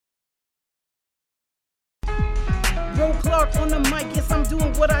Clark on the mic, yes, I'm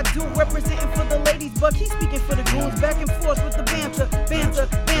doing what I do. Representing for the ladies, but he's speaking for the goons. Back and forth with the banter.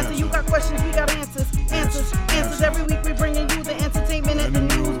 You got questions, we got answers. Every week we bringing you the entertainment and the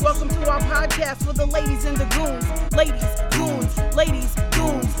news. Welcome to our podcast for the ladies and the goons. Ladies, goons, ladies,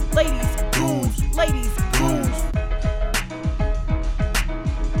 goons, ladies, goons, ladies, goons.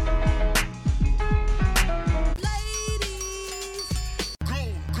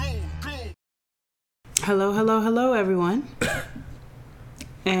 Hello, everyone.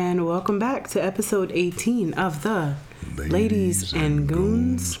 And welcome back to episode 18 of the Ladies and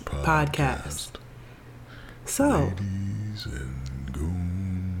Goons podcast. So, Ladies and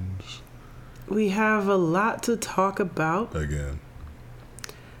Goons. We have a lot to talk about. Again.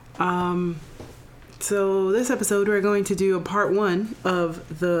 So this episode we're going to do a part 1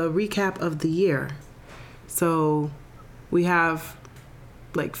 of the recap of the year. So we have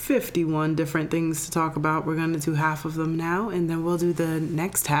like 51 different things to talk about. We're going to do half of them now, and then we'll do the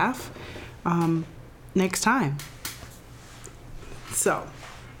next half next time. So,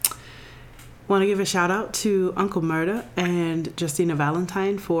 want to give a shout out to Uncle Murda and Justina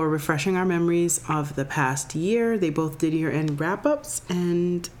Valentine for refreshing our memories of the past year. They both did year-end wrap-ups,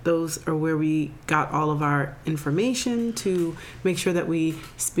 and those are where we got all of our information to make sure that we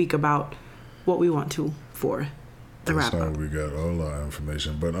speak about what we want to for the That's wrap-up. how we got all our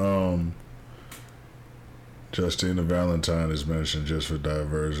information. But Justina Valentine is mentioned just for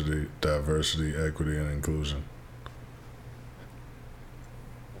diversity, equity, and inclusion.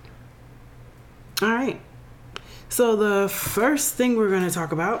 All right. So the first thing we're going to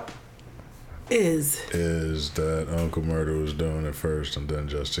talk about is that Uncle Murder was doing it first, and then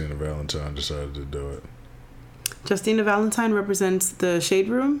Justina Valentine decided to do it. Justina Valentine represents the Shade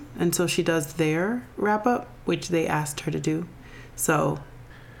Room, and so she does their wrap-up, which they asked her to do. So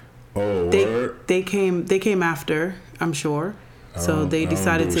they came after, I'm sure. So they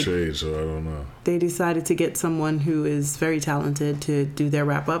decided I don't do Shade, so I don't know. They decided to get someone who is very talented to do their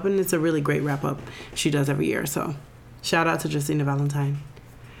wrap-up, and it's a really great wrap-up she does every year. So shout out to Justina Valentine.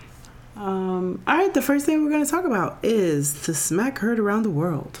 All right, the first thing we're going to talk about is the smack heard around the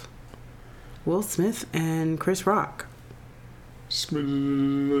world. Will Smith and Chris Rock.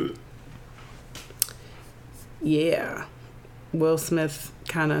 Yeah. Will Smith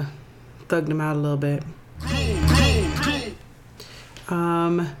kind of thugged him out a little bit.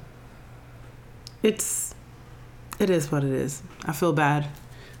 It is what it is. I feel bad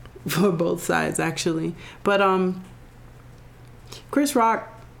for both sides, actually. But Chris Rock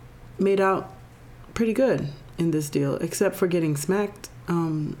made out pretty good in this deal, except for getting smacked. He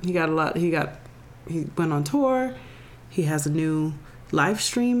went on tour. He has a new live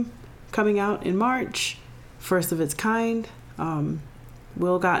stream coming out in March, first of its kind.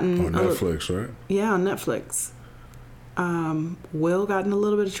 Will gotten on Netflix, right? Yeah, on Netflix. Will got in a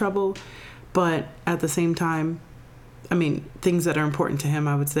little bit of trouble, but at the same time, I mean, things that are important to him,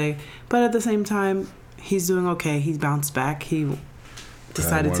 I would say. But at the same time, he's doing okay. He's bounced back. He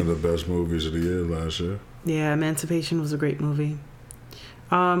decided one of the best movies of the year last year. Yeah, Emancipation was a great movie.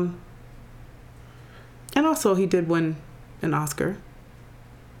 And also he did win an Oscar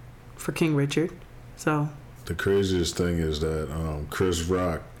for King Richard. So the craziest thing is that Chris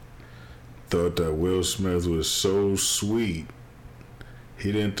Rock thought that Will Smith was so sweet,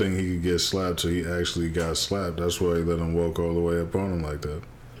 he didn't think he could get slapped, so he actually got slapped. That's why he let him walk all the way up on him like that.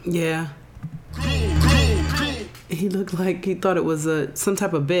 Yeah. He looked like he thought it was some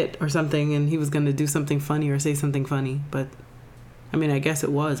type of bit or something, and he was going to do something funny or say something funny. But, I mean, I guess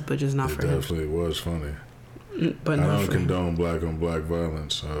it was, but just not for him. It definitely was funny. But I don't condone black-on-black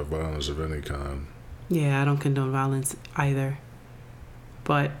violence, violence of any kind. Yeah, I don't condone violence either.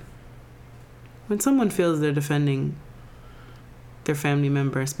 But when someone feels they're defending their family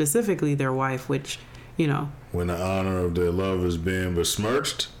member, specifically their wife, which, you know... When the honor of their love is being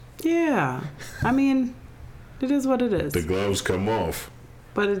besmirched? Yeah. I mean, it is what it is. The gloves come off.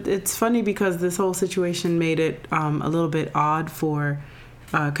 But it's funny because this whole situation made it a little bit odd for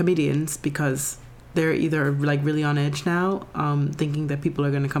comedians, because they're either like really on edge now, thinking that people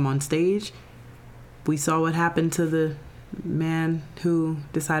are going to come on stage. We saw what happened to the man who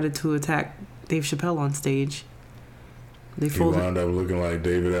decided to attack Dave Chappelle on stage. He wound up looking like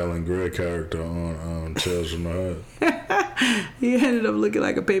David Alan Gray character on Tales from the Hood. He ended up looking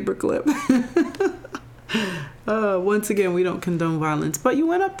like a paperclip. Once again, we don't condone violence, but you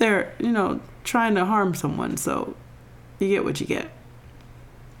went up there, trying to harm someone, so you get what you get.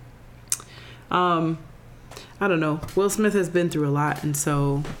 I don't know. Will Smith has been through a lot, and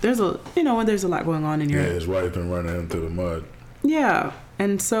so there's a, when there's a lot going on in your... Yeah, his wife been running him through the mud. Yeah,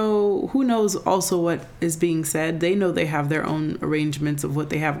 And so who knows also what is being said. They know they have their own arrangements of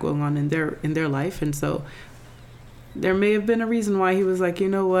what they have going on in their life. And so there may have been a reason why he was like, you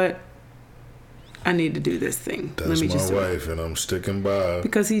know what? I need to do this thing. That's my wife, and I'm sticking by.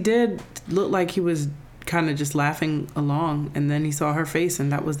 Because he did look like he was kind of just laughing along, and then he saw her face,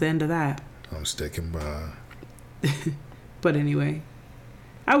 and that was the end of that. I'm sticking by. But anyway,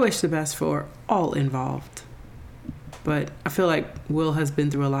 I wish the best for all involved. But I feel like Will has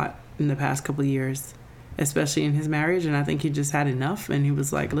been through a lot in the past couple of years, especially in his marriage, and I think he just had enough, and he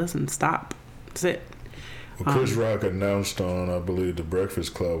was like, listen, stop. That's it. Well, Chris Rock announced on, I believe, The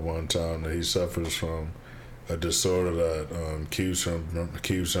Breakfast Club one time that he suffers from a disorder that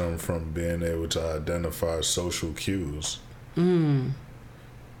keeps him from being able to identify social cues.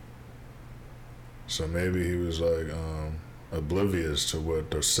 So maybe he was like oblivious to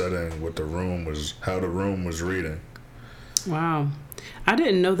what the setting, what the room was, how the room was reading. Wow, I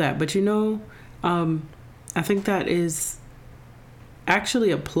didn't know that, but I think that is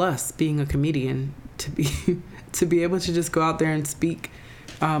actually a plus being a comedian. To be able to just go out there and speak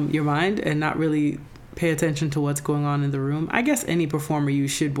your mind and not really pay attention to what's going on in the room. I guess any performer, you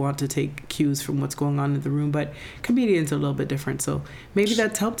should want to take cues from what's going on in the room, but comedians are a little bit different. So maybe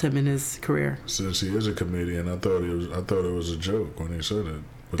that's helped him in his career. Since he is a comedian, I thought it was a joke when he said it,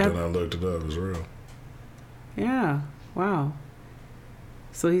 but then I looked it up. It was real. Yeah. Wow.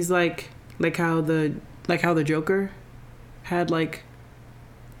 So he's like how the Joker had like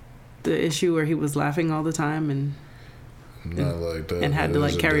the issue where he was laughing all the time and like that, and had to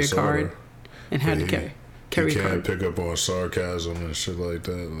like carry a card and had to carry a card. He can't pick up on sarcasm and shit like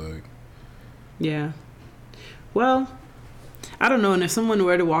that. Like, yeah. Well, I don't know. And if someone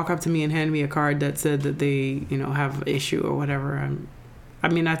were to walk up to me and hand me a card that said that they, have an issue or whatever, I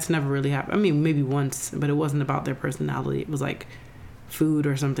mean, that's never really happened. I mean, maybe once, but it wasn't about their personality. It was like food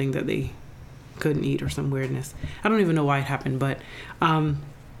or something that they couldn't eat or some weirdness. I don't even know why it happened, but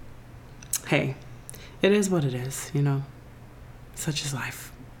hey, it is what it is, Such is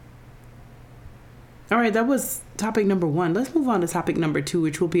life. All right, that was topic number 1. Let's move on to topic number 2,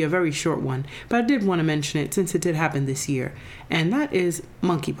 which will be a very short one. But I did want to mention it since it did happen this year. And that is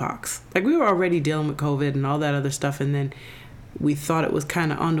monkeypox. Like, we were already dealing with COVID and all that other stuff. And then we thought it was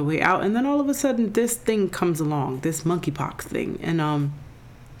kind of on the way out. And then all of a sudden, this thing comes along, this monkeypox thing. And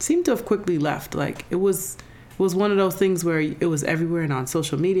seemed to have quickly left. Like, it was one of those things where it was everywhere and on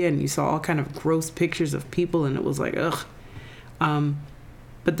social media, and you saw all kind of gross pictures of people, and it was like, ugh.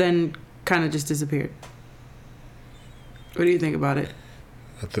 But then kind of just disappeared. What do you think about it?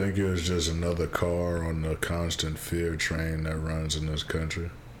 I think it was just another car on the constant fear train that runs in this country.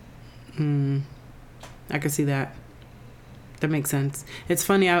 I could see that. That makes sense. It's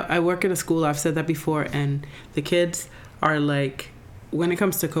funny, I work at a school, I've said that before, and the kids are like, when it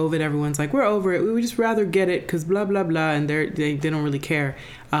comes to COVID, everyone's like, we're over it. We would just rather get it because blah, blah, blah. And they don't really care.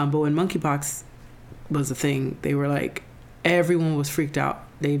 But when monkeypox was a thing, they were like, everyone was freaked out.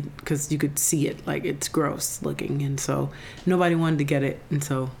 Because you could see it. Like, it's gross looking. And so nobody wanted to get it. And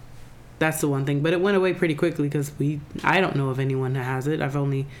so that's the one thing. But it went away pretty quickly because I don't know of anyone that has it. I've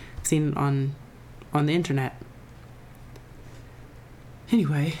only seen it on the internet.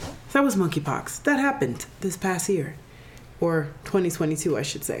 Anyway, that was monkeypox. That happened this past year. Or 2022, I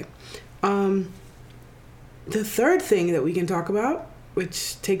should say. The third thing that we can talk about,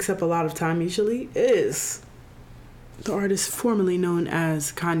 which takes up a lot of time usually, is the artist formerly known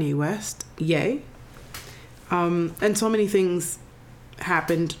as Kanye West, Ye. And so many things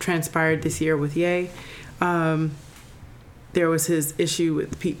transpired this year with Ye. There was his issue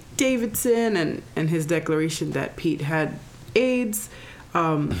with Pete Davidson and his declaration that Pete had AIDS.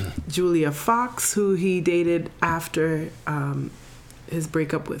 Julia Fox, who he dated after his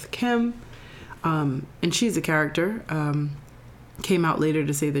breakup with Kim, and she's a character, came out later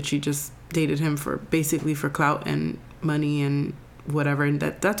to say that she just dated him for clout and money and whatever, and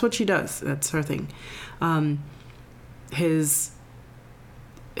that's what she does. That's her thing. Him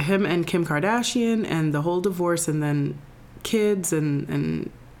and Kim Kardashian and the whole divorce, and then kids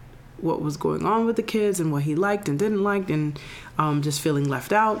and what was going on with the kids and what he liked and didn't like, and just feeling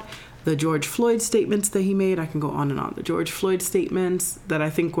left out. The George Floyd statements that he made, I can go on and on. The George Floyd statements that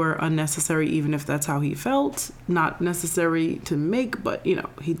I think were unnecessary, even if that's how he felt. Not necessary to make, but,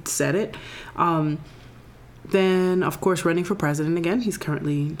 he said it. Then, of course, running for president again. He's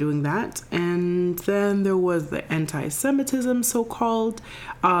currently doing that. And then there was the anti-Semitism, so-called,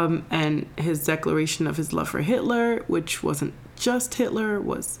 and his declaration of his love for Hitler, which wasn't just Hitler,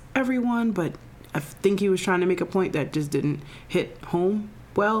 was everyone, but I think he was trying to make a point that just didn't hit home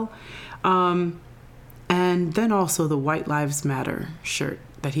well. And And then also the White Lives Matter shirt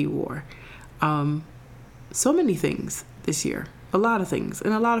that he wore. So many things this year. A lot of things.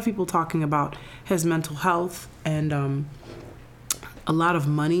 And a lot of people talking about his mental health and a lot of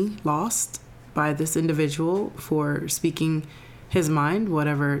money lost by this individual for speaking his mind,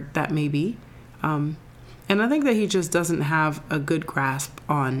 whatever that may be. And I think that he just doesn't have a good grasp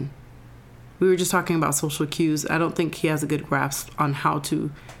on, we were just talking about social cues. I don't think he has a good grasp on how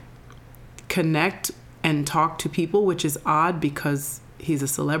to connect and talk to people, which is odd because he's a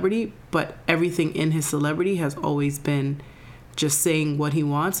celebrity, but everything in his celebrity has always been just saying what he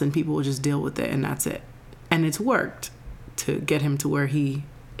wants and people will just deal with it and that's it. And it's worked to get him to where he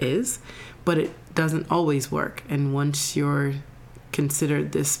is, but it doesn't always work. And once you're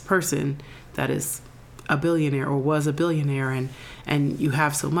considered this person that is a billionaire or was a billionaire and you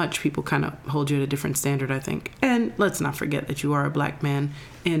have so much, people kind of hold you at a different standard, I think. And let's not forget that you are a black man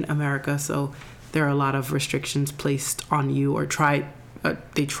in America, so there are a lot of restrictions placed on you or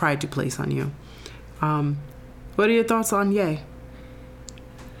they tried to place on you. What are your thoughts on Ye?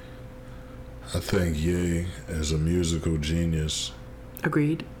 I think Ye is a musical genius.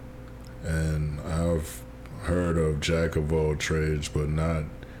 Agreed. And I've heard of jack of all trades, but not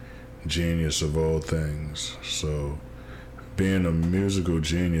genius of all things. So being a musical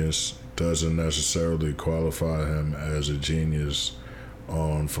genius doesn't necessarily qualify him as a genius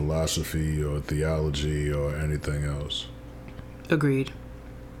on philosophy or theology or anything else. Agreed.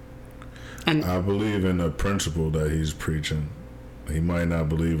 And I believe in the principle that he's preaching. He might not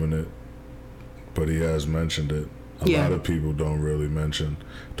believe in it, but he has mentioned it. A lot of people don't really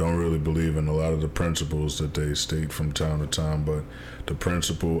believe in a lot of the principles that they state from time to time, but the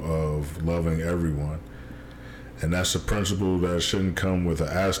principle of loving everyone. And that's a principle that shouldn't come with an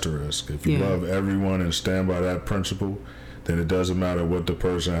asterisk. If you love everyone and stand by that principle, then it doesn't matter what the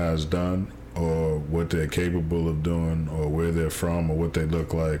person has done or what they're capable of doing or where they're from or what they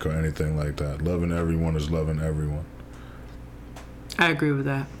look like or anything like that. Loving everyone is loving everyone. I agree with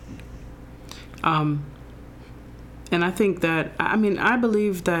that. And I think that, I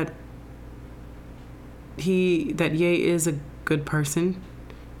believe that Ye is a good person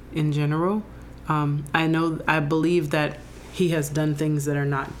in general. I believe that he has done things that are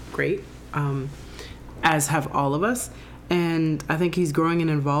not great, as have all of us. And I think he's growing and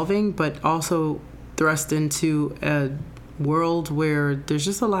evolving, but also thrust into a world where there's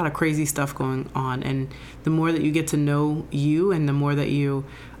just a lot of crazy stuff going on. And the more that you get to know you and the more that you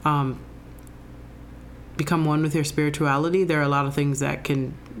become one with your spirituality, there are a lot of things that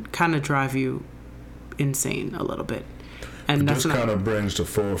can kind of drive you insane a little bit. And this kind of brings to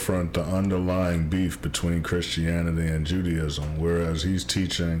forefront the underlying beef between Christianity and Judaism, whereas he's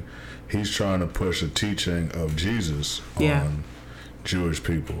trying to push a teaching of Jesus on Jewish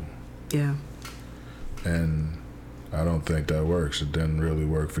people. Yeah. And I don't think that works. It didn't really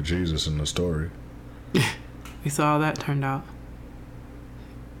work for Jesus in the story. We saw how that turned out,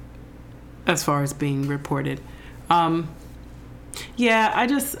 as far as being reported. I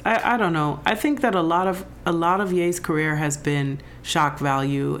don't know. I think that a lot of Ye's career has been shock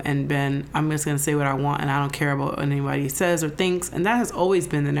value and been, I'm just going to say what I want and I don't care about what anybody says or thinks. And that has always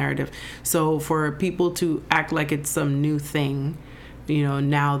been the narrative. So for people to act like it's some new thing,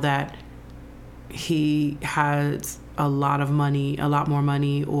 now that he has a lot more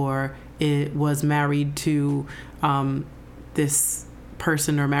money, or it was married to this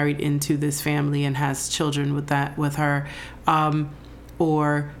person or married into this family and has children with her,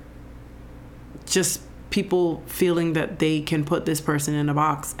 or just people feeling that they can put this person in a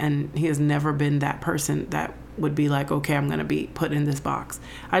box, and he has never been that person that would be like, okay, I'm going to be put in this box.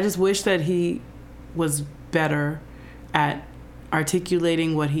 I just wish that he was better at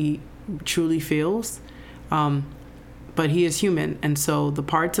articulating what he truly feels. But he is human, and so the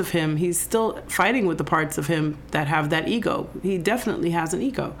parts of him, he's still fighting with the parts of him that have that ego. He definitely has an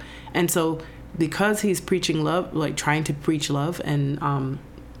ego. And so because he's preaching love, like trying to preach love, and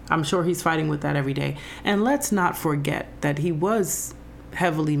I'm sure he's fighting with that every day. And let's not forget that he was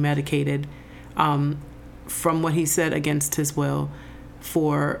heavily medicated, from what he said, against his will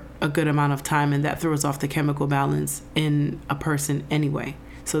for a good amount of time, and that throws off the chemical balance in a person anyway.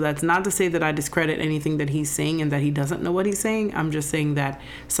 So that's not to say that I discredit anything that he's saying and that he doesn't know what he's saying. I'm just saying that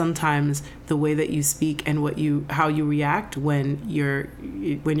sometimes the way that you speak and how you react when you're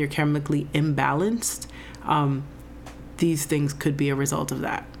chemically imbalanced, these things could be a result of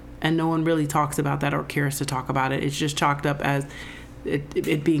that. And no one really talks about that or cares to talk about it. It's just chalked up as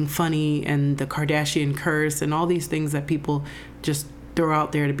it being funny and the Kardashian curse and all these things that people just throw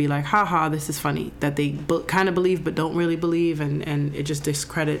out there to be like, haha, this is funny, that they kind of believe but don't really believe, and it just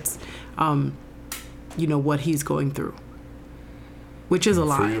discredits what he's going through, which is a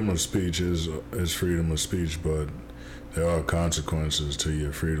lot. Freedom of speech is freedom of speech, but there are consequences to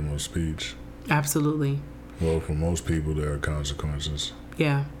your freedom of speech. Absolutely. Well, for most people, there are consequences.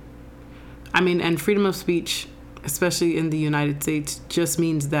 Yeah. I mean, and freedom of speech, especially in the United States, just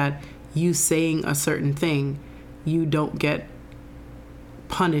means that you saying a certain thing, you don't get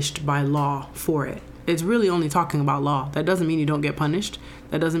punished by law for it. It's really only talking about law. That doesn't mean you don't get punished.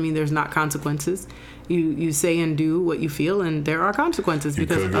 That doesn't mean there's not consequences. You say and do what you feel, and there are consequences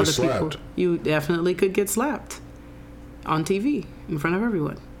because other people. You definitely could get slapped on TV in front of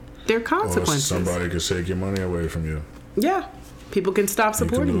everyone. There are consequences. Or somebody could take your money away from you. Yeah. People can stop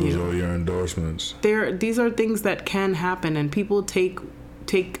supporting you. You can lose all your endorsements. These are things that can happen, and people take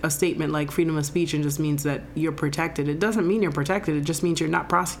a statement like freedom of speech and just means that you're protected. It doesn't mean you're protected. It just means you're not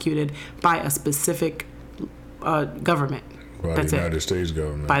prosecuted by a specific government. By the United States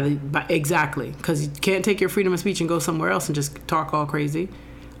government. Exactly, because you can't take your freedom of speech and go somewhere else and just talk all crazy.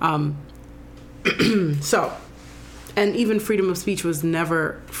 So, and even freedom of speech was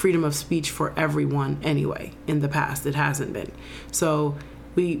never freedom of speech for everyone anyway. In the past, it hasn't been. So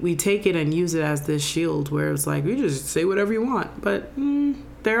we take it and use it as this shield where it's like, you just say whatever you want, but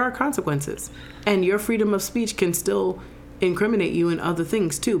there are consequences. And your freedom of speech can still incriminate you in other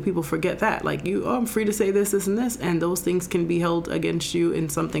things too. People forget that. Like, I'm free to say this, and this, and those things can be held against you in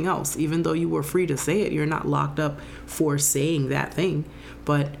something else. Even though you were free to say it, you're not locked up for saying that thing.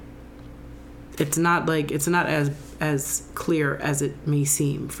 But it's not as clear as it may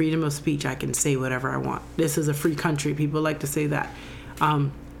seem. Freedom of speech, I can say whatever I want. This is a free country. People like to say that.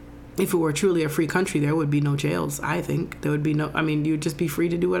 If it were truly a free country, there would be no jails, I think. There would be you'd just be free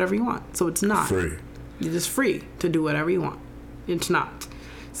to do whatever you want. So it's not. Free. You're just free to do whatever you want. It's not.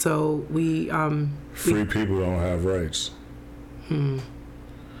 So free people don't have rights.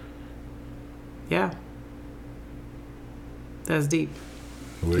 Yeah. That's deep.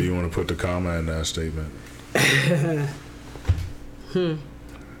 Where do you want to put the comma in that statement? You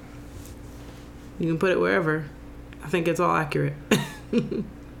can put it wherever. I think it's all accurate.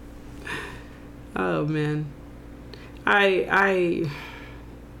 Oh man, I'm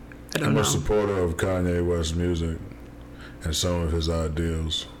a supporter of Kanye West's music and some of his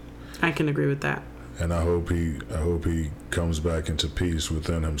ideals. I can agree with that. And I hope he comes back into peace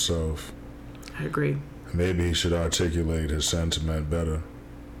within himself. I agree. Maybe he should articulate his sentiment better.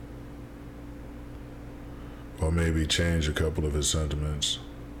 Or maybe change a couple of his sentiments.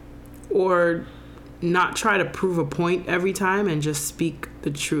 Or not try to prove a point every time and just speak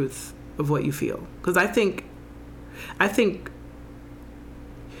the truth of what you feel. Because I think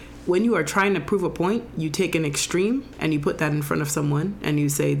when you are trying to prove a point, you take an extreme and you put that in front of someone and you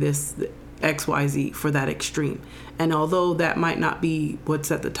say this XYZ for that extreme. And although that might not be what's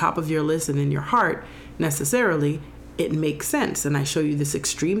at the top of your list and in your heart necessarily, it makes sense. And I show you this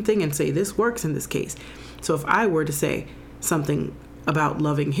extreme thing and say this works in this case. So if I were to say something about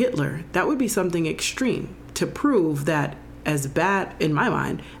loving Hitler, that would be something extreme to prove that, as bad, in my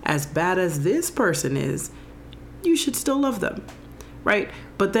mind, as bad as this person is, you should still love them, right?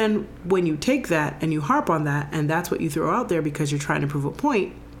 But then when you take that and you harp on that, and that's what you throw out there because you're trying to prove a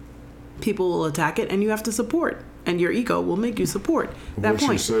point, people will attack it and you have to support, and your ego will make you support that point.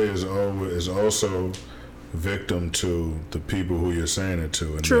 What you say is also victim to the people who you're saying it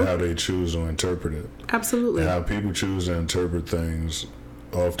to, and True. How they choose to interpret it. Absolutely. And how people choose to interpret things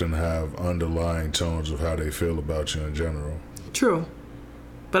often have underlying tones of how they feel about you in general. True.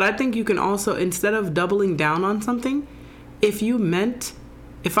 But I think you can also, instead of doubling down on something, if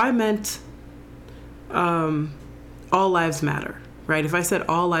I meant all lives matter, right? If I said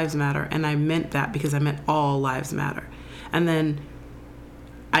all lives matter and I meant that because I meant all lives matter, and then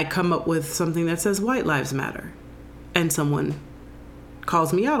I come up with something that says white lives matter, and someone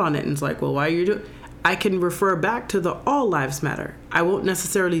calls me out on it and it's like, well, why are you doing? I can refer back to the all lives matter. I won't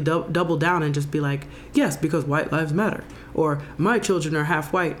necessarily double down and just be like, yes, because white lives matter, or my children are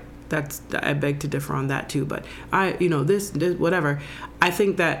half white. I beg to differ on that too. But this whatever. I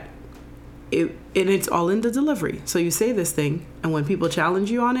think that it's all in the delivery. So you say this thing, and when people challenge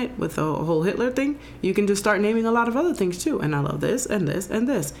you on it with the whole Hitler thing, you can just start naming a lot of other things too. And I love this and this and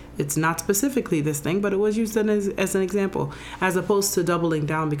this. It's not specifically this thing, but it was used as an example, as opposed to doubling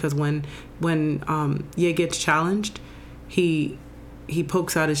down, because when Ye gets challenged, he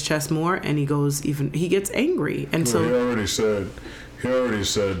pokes out his chest more and he gets angry. And so he already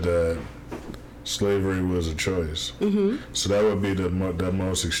said that slavery was a choice. Mm-hmm. So that would be the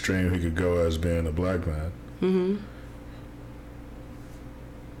most extreme he could go as being a black man. Mm-hmm.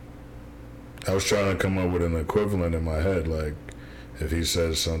 I was trying to come up with an equivalent in my head, like if he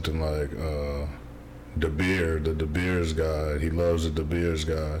says something like, De Beers guy. He loves the De Beers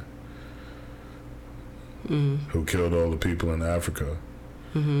guy who killed all the people in Africa.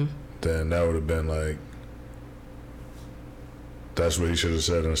 Mm-hmm. Then that would have been like, that's what he should have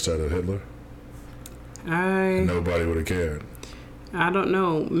said instead of Hitler. Nobody would have cared. I don't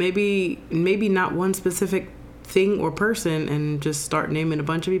know. Maybe not one specific thing or person and just start naming a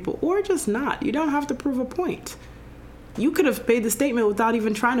bunch of people, or just not. You don't have to prove a point. You could have made the statement without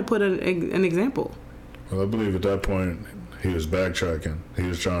even trying to put an example. Well, I believe at that point he was backtracking. He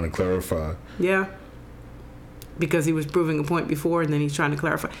was trying to clarify. Yeah. Because he was proving a point before, and then he's trying to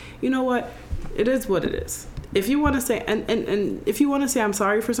clarify. You know what? It is what it is. If you want to say, and if you want to say I'm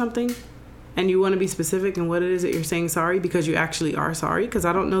sorry for something, and you want to be specific in what it is that you're saying sorry, because you actually are sorry, because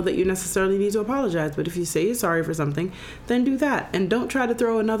I don't know that you necessarily need to apologize, but if you say you're sorry for something, then do that. And don't try to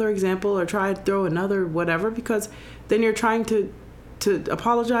throw another example or try to throw another whatever, because then you're trying to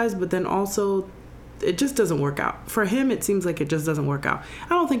apologize, but then also it just doesn't work out. For him, it seems like it just doesn't work out. I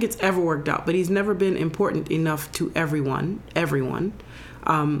don't think it's ever worked out, but he's never been important enough to everyone,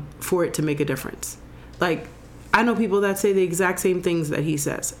 for it to make a difference. Like, I know people that say the exact same things that he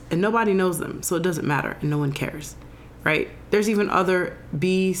says, and nobody knows them, so it doesn't matter, and no one cares, right? There's even other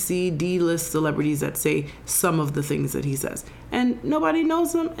B, C, D list celebrities that say some of the things that he says, and nobody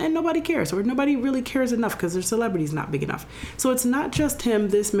knows them, and nobody cares, or nobody really cares enough because their celebrity's not big enough. So it's not just him,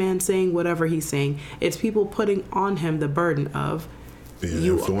 this man, saying whatever he's saying. It's people putting on him the burden of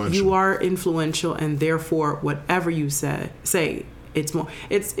you are influential, and therefore whatever you say it's more.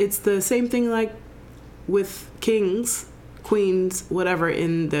 It's the same thing like with kings, queens, whatever,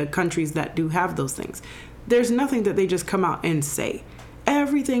 in the countries that do have those things. There's nothing that they just come out and say.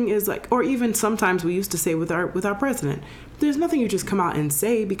 Everything is like, or even sometimes we used to say with our president, there's nothing you just come out and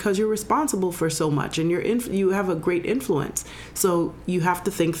say, because you're responsible for so much, and you have a great influence. So you have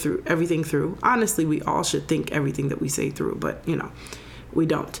to think through everything through. Honestly, we all should think everything that we say through, but we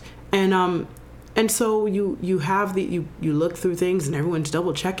don't. And so you have you look through things, and everyone's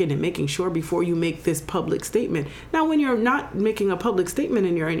double checking and making sure before you make this public statement. Now, when you're not making a public statement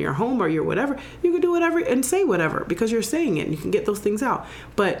and you're in your home or you're whatever, you can do whatever and say whatever, because you're saying it and you can get those things out.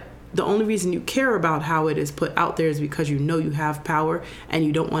 But the only reason you care about how it is put out there is because you know you have power and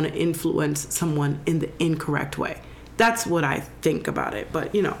you don't want to influence someone in the incorrect way. That's what I think about it.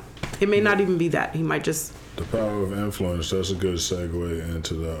 But, it may not even be that. He might just... The power of influence, that's a good segue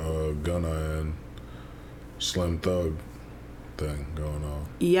into the Gunna and Slim Thug thing going on.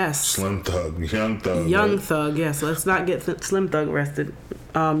 Yes. Slim Thug, Young Thug. Young Thug, yes. Let's not get Slim Thug arrested.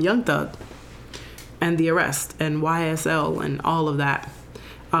 Young Thug and the arrest and YSL and all of that.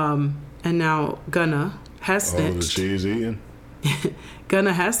 And now Gunna has snitched. All the cheese eating.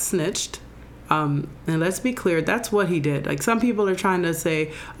 Gunna has snitched. And let's be clear, that's what he did. Like, some people are trying to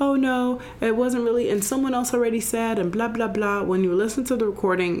say, oh no, it wasn't really, and someone else already said, and blah, blah, blah. When you listen to the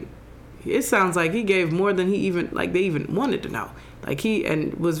recording, it sounds like he gave more than they even wanted to know. Like,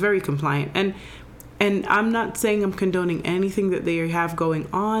 and was very compliant. And I'm not saying I'm condoning anything that they have going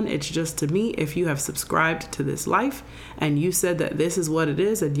on. It's just, to me, if you have subscribed to this life and you said that this is what it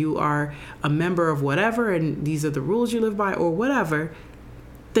is and you are a member of whatever and these are the rules you live by or whatever,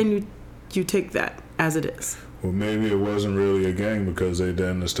 then you take that as it is. Well, maybe it wasn't really a gang because they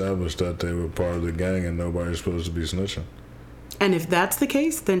didn't establish that they were part of the gang and nobody's supposed to be snitching. And if that's the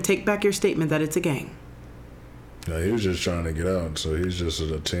case, then take back your statement that it's a gang. No, he was just trying to get out, so he's just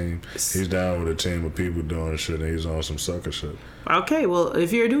a team. He's down with a team of people doing shit, and he's on some sucker shit. Okay, well,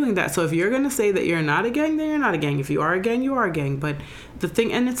 if you're doing that, so if you're going to say that you're not a gang, then you're not a gang. If you are a gang, you are a gang. But the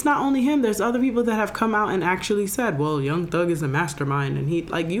thing, and it's not only him, there's other people that have come out and actually said, well, Young Thug is a mastermind,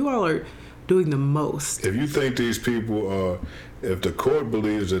 and you all are doing the most. If you think these people are, if the court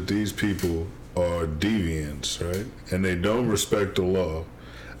believes that these people are deviants, right, and they don't respect the law,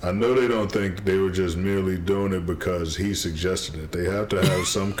 I know they don't think they were just merely doing it because he suggested it. They have to have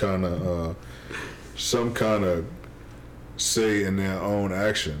some kind of say in their own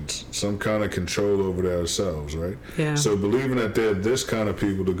actions, some kind of control over themselves, right? Yeah. So believing that they're this kind of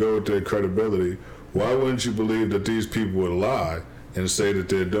people, to go with their credibility, why wouldn't you believe that these people would lie and say that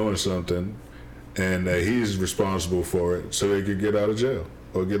they're doing something and that he's responsible for it so they could get out of jail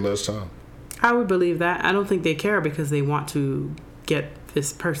or get less time? I would believe that. I don't think they care because they want to get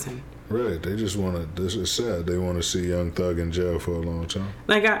this person. Right. They just want to, this is sad, they want to see Young Thug in jail for a long time.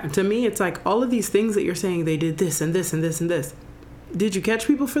 To me, it's like all of these things that you're saying, they did this and this and this and this. Did you catch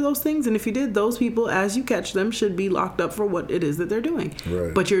people for those things? And if you did, those people, as you catch them, should be locked up for what it is that they're doing.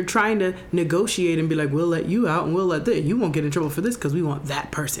 Right. But you're trying to negotiate and be like, we'll let you out and we'll let you won't get in trouble for this because we want that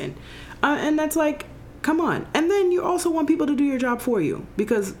person. And that's like, come on. And then you also want people to do your job for you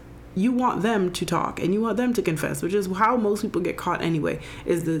because you want them to talk and you want them to confess, which is how most people get caught anyway,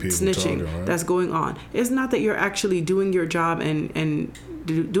 is the People snitching talking, right? that's going on. It's not that you're actually doing your job and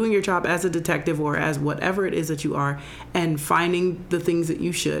doing your job as a detective or as whatever it is that you are, and finding the things that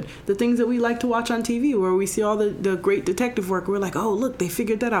you should. The things that we like to watch on TV where we see all the great detective work. We're like, oh, look, they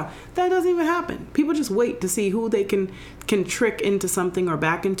figured that out. That doesn't even happen. People just wait to see who they can trick into something or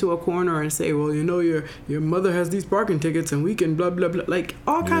back into a corner and say, well, you know, your mother has these parking tickets and we can blah, blah, blah. Like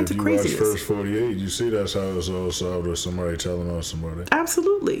all kinds of craziness. If you watch First 48, you see that's how it's all solved with somebody telling on somebody.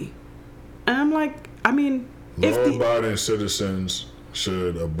 Absolutely. And I'm like, I mean, law-abiding citizens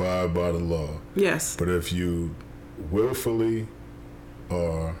should abide by the law. Yes. But if you willfully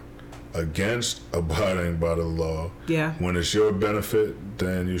are against abiding by the law, yeah, when it's your benefit,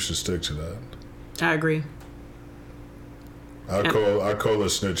 then you should stick to that. I agree. I call it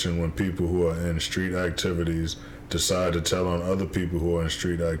snitching when people who are in street activities decide to tell on other people who are in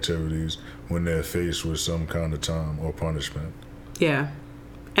street activities when they're faced with some kind of time or punishment. Yeah.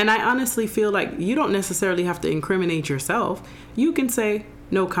 And I honestly feel like you don't necessarily have to incriminate yourself. You can say,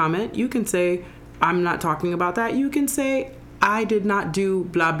 no comment. You can say, I'm not talking about that. You can say, I did not do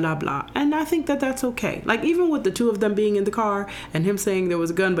blah, blah, blah. And I think that that's okay. Like, even with the two of them being in the car and him saying there was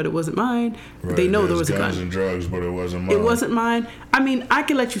a gun, but it wasn't mine. Right. They know there was a gun. Guns and drugs, but it wasn't mine. It wasn't mine. I mean, I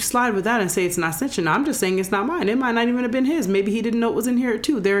can let you slide with that and say it's not snitching. I'm just saying it's not mine. It might not even have been his. Maybe he didn't know it was in here,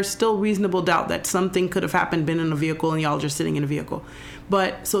 too. There's still reasonable doubt that something could have happened, been in a vehicle, and y'all just sitting in a vehicle.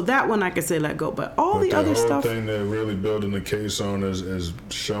 But so that one I could say let go. But the other stuff. The whole thing they're really building the case on is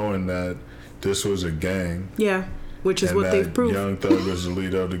showing that this was a gang. Yeah. Which is what they've proved. Young Thug was the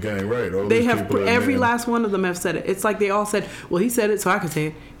leader of the gang, right? All they have every last one of them have said it. It's like they all said, "Well, he said it, so I can say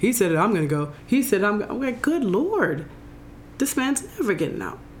it. He said it, I'm gonna go. He said I'm like, good Lord, this man's never getting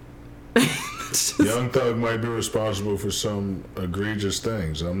out." Young Thug might be responsible for some egregious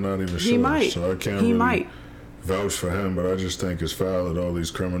things. I'm not even sure. He might. So I can't really vouch for him, but I just think it's foul that all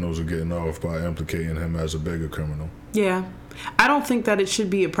these criminals are getting off by implicating him as a bigger criminal. Yeah. I don't think that it should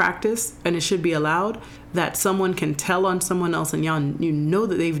be a practice and it should be allowed that someone can tell on someone else and you know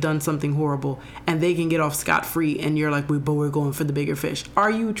that they've done something horrible and they can get off scot-free and you're like, but we're going for the bigger fish. Are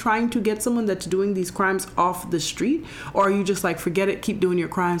you trying to get someone that's doing these crimes off the street, or are you just like, forget it, keep doing your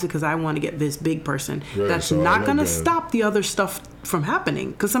crimes because I want to get this big person? Right, that's so not going to stop the other stuff from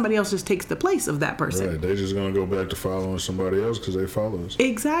happening because somebody else just takes the place of that person. Right, they're just going to go back to following somebody else because they follow us.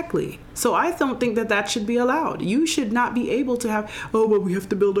 Exactly. So I don't think that should be allowed. You should not be able to have, oh, well, we have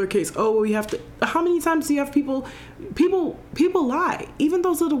to build our case. Oh, well, we have to. How many times do you have people lie? Even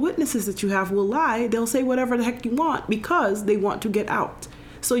those little witnesses that you have will lie. They'll say whatever the heck you want because they want to get out.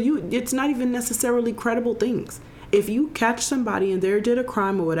 So it's not even necessarily credible things. If you catch somebody and they did a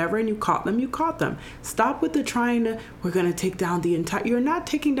crime or whatever and you caught them, you caught them. Stop with we're going to take down the entire... You're not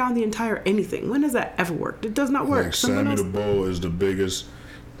taking down the entire anything. When has that ever worked? It does not work. Like Sammy the Bull is the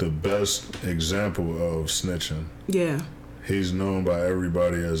best example of snitching. Yeah. He's known by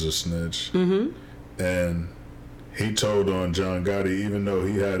everybody as a snitch. Mm-hmm. And he told on John Gotti, even though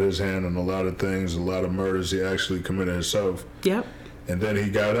he had his hand in a lot of things, a lot of murders he actually committed himself. Yep. And then he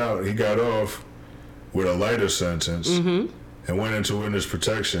got off with a lighter sentence, mm-hmm. and went into witness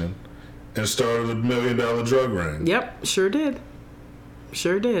protection and started a $1 million drug ring. Yep, sure did.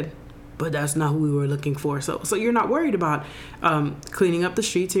 But that's not who we were looking for. So you're not worried about cleaning up the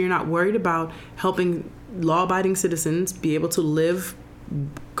streets, and you're not worried about helping law-abiding citizens be able to live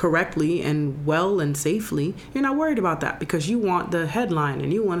correctly and well and safely. You're not worried about that because you want the headline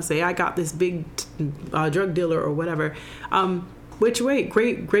and you want to say, I got this big drug dealer or whatever. Which way,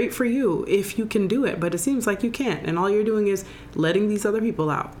 great for you if you can do it, but it seems like you can't, and all you're doing is letting these other people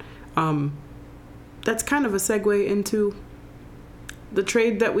out. That's kind of a segue into the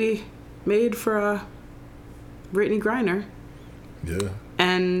trade that we made for Brittany Griner. Yeah.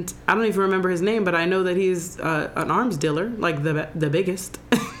 And I don't even remember his name, but I know that he's an arms dealer, like the biggest.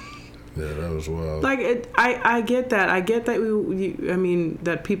 Yeah, that was wild. Like, I get that. I get that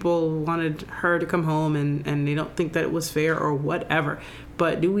that people wanted her to come home and they don't think that it was fair or whatever.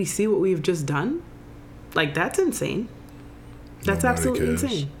 But do we see what we've just done? Like, that's insane. That's Nobody absolutely cares.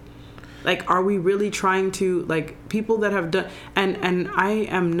 insane. Like, are we really trying to, like, people that have done... And I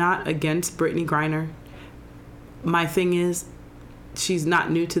am not against Brittany Griner. My thing is, she's not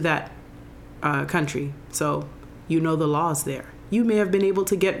new to that country. So, you know the laws there. You may have been able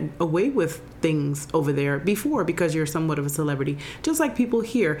to get away with things over there before because you're somewhat of a celebrity. Just like people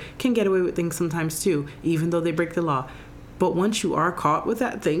here can get away with things sometimes too, even though they break the law. But once you are caught with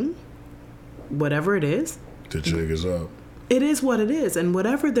that thing, whatever it is... The jig is up. it is what it is. And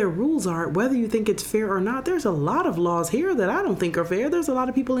whatever their rules are, whether you think it's fair or not, there's a lot of laws here that I don't think are fair. There's a lot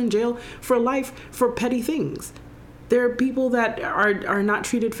of people in jail for life for petty things. There are people that are not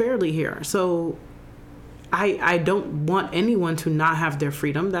treated fairly here. So I don't want anyone to not have their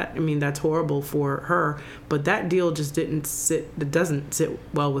freedom. That's horrible for her. But that deal just doesn't sit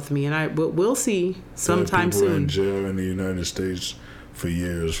well with me. And we'll see sometime soon. People in jail in the United States for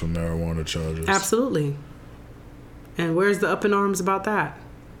years for marijuana charges. Absolutely. And where's the up in arms about that?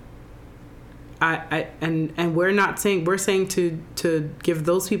 And we're saying to give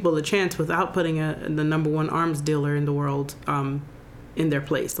those people a chance without putting the number one arms dealer in the world in their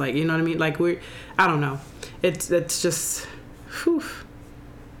place. Like, you know what I mean? Like I don't know. It's just, whew,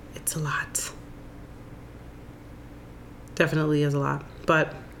 it's a lot. Definitely is a lot.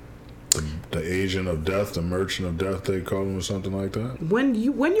 But the agent of death, the merchant of death, they call him, or something like that. When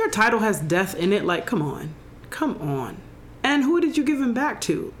your title has death in it, like, come on. And who did you give him back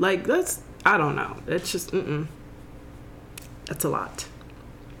to? Like, I don't know. It's just, that's a lot.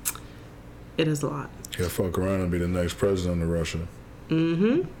 It is a lot. Yeah, fuck around and be the next president of Russia.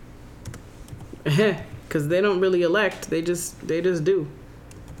 Mm-hmm. Because they don't really elect. They just do.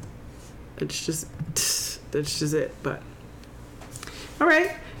 That's just it. But, all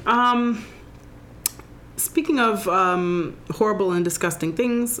right. Speaking of horrible and disgusting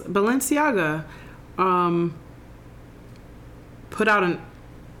things, Balenciaga put out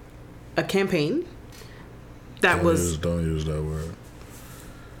a campaign that don't use that word.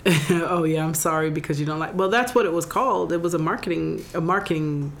 Oh yeah, I'm sorry because you don't like. Well, that's what it was called. It was a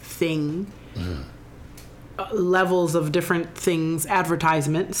marketing thing. Yeah. Levels of different things,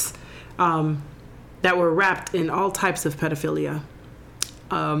 advertisements that were wrapped in all types of pedophilia,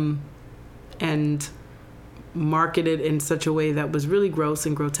 and marketed in such a way that was really gross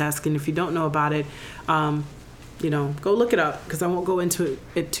and grotesque. And if you don't know about it, go look it up because I won't go into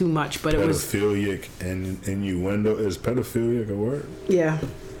it too much. But it was pedophilic and innuendo. Is pedophilic a word? Yeah.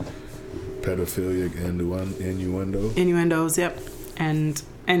 Pedophilic innuendo. Innuendos, yep. And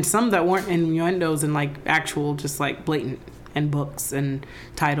some that weren't innuendos and like actual, just like blatant, and books and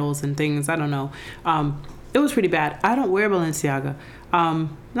titles and things. I don't know. It was pretty bad. I don't wear Balenciaga.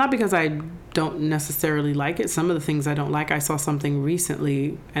 Not because I don't necessarily like it. Some of the things I don't like. I saw something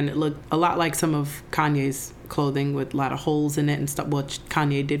recently and it looked a lot like some of Kanye's clothing with a lot of holes in it and stuff, which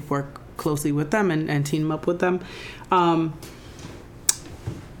Kanye did work closely with them and team up with them. I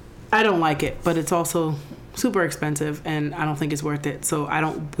don't like it, but it's also super expensive and I don't think it's worth it, so I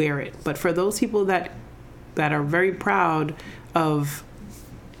don't wear it. But for those people that are very proud of,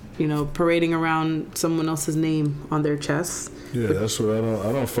 parading around someone else's name on their chests. Yeah, that's what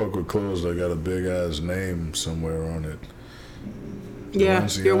I don't fuck with clothes that got a big ass name somewhere on it. Yeah,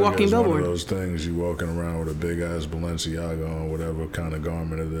 you're walking billboard. One of those things, you walking around with a big ass Balenciaga on, whatever kind of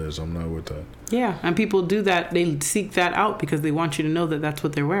garment it is. I'm not with that. Yeah, and people do that. They seek that out because they want you to know that that's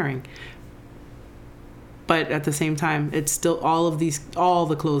what they're wearing. But at the same time, it's still all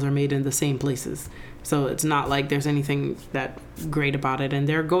the clothes are made in the same places. So it's not like there's anything that great about it. And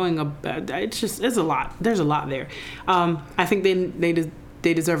they're going it's a lot. There's a lot there. I think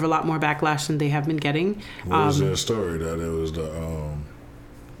they deserve a lot more backlash than they have been getting. What was their story? That it was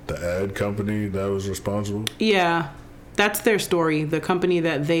the ad company that was responsible? Yeah, that's their story. The company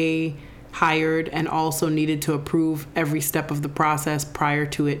that they hired and also needed to approve every step of the process prior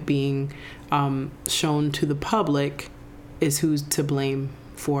to it being shown to the public is who's to blame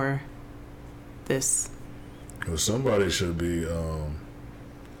for this. Well, somebody should be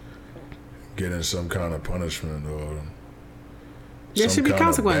getting some kind of punishment or there should be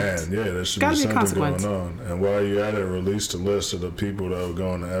consequence. Yeah, there should be something going on. And while you're at it, release the list of the people that were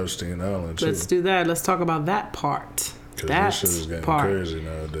going to Epstein Island too. Let's do that. Let's talk about that part. That shit is getting crazy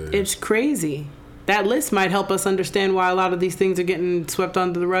nowadays. It's crazy. That list might help us understand why a lot of these things are getting swept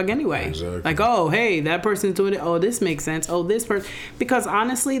under the rug anyway. Exactly. Like, oh, hey, that person's doing it. Oh, this makes sense. Oh, this person. Because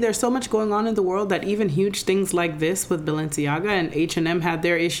honestly, there's so much going on in the world that even huge things like this with Balenciaga and H&M had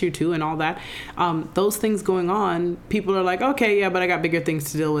their issue too and all that. Those things going on, people are like, okay, yeah, but I got bigger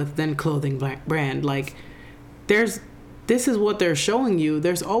things to deal with than clothing brand. Like, this is what they're showing you.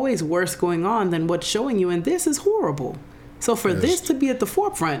 There's always worse going on than what's showing you, and this is horrible. So for this to be at the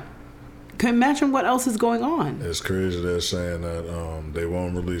forefront, can imagine what else is going on. It's crazy they're saying that they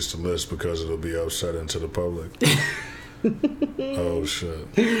won't release the list because it'll be upsetting to the public. Oh, shit.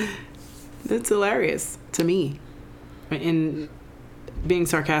 That's hilarious to me. And being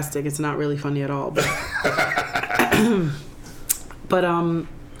sarcastic, it's not really funny at all. But,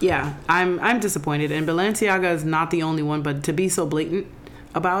 yeah, I'm disappointed. And Balenciaga is not the only one, but to be so blatant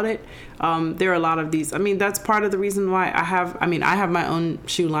about it. There are a lot of these. I mean, that's part of the reason why I have my own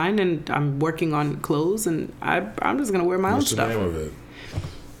shoe line, and I'm working on clothes, and I'm just going to wear my own stuff. What's the name of it?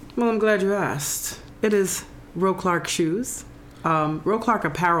 Well, I'm glad you asked. It is Ro Clark Shoes. Ro Clark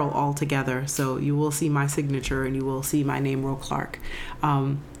Apparel altogether. So you will see my signature and you will see my name, Ro Clark.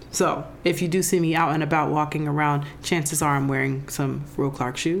 So if you do see me out and about walking around, chances are I'm wearing some Ro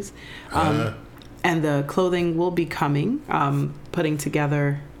Clark shoes. And the clothing will be coming, putting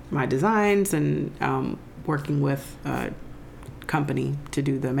together my designs and working with a company to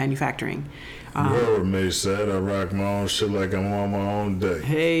do the manufacturing. Whoever may said I rock my own shit like I'm on my own day.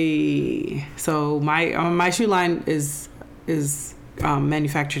 Hey, so my shoe line is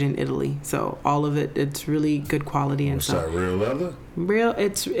manufactured in Italy, so all of it's really good quality. And what's that, real leather?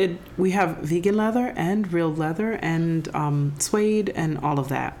 We have vegan leather and real leather and suede and all of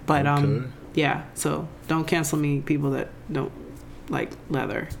that. But okay. Yeah, so don't cancel me, people that don't like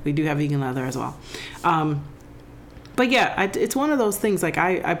leather. We do have vegan leather as well. But yeah, it's one of those things. Like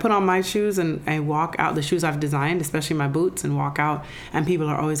I put on my shoes and I walk out, the shoes I've designed, especially my boots, and walk out, and people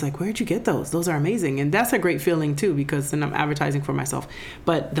are always like, "Where'd you get those? Those are amazing." And that's a great feeling too, because then I'm advertising for myself.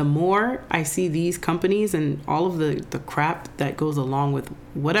 But the more I see these companies and all of the crap that goes along with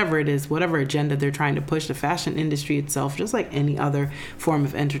whatever it is, whatever agenda they're trying to push, the fashion industry itself, just like any other form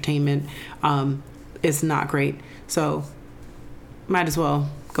of entertainment, it's not great. So might as well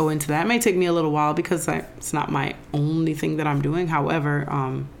go into that. It may take me a little while because it's not my only thing that I'm doing. However,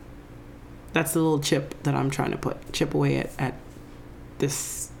 that's the little chip that I'm trying to chip away at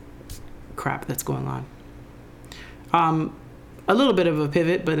this crap that's going on. A little bit of a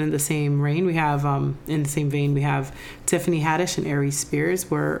pivot, but in the same vein, we have Tiffany Haddish and Aries Spears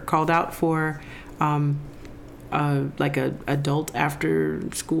were called out for like a adult after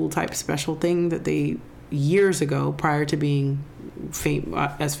school type special thing that they years ago, prior to being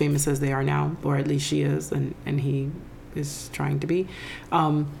as famous as they are now, or at least she is, and he is trying to be.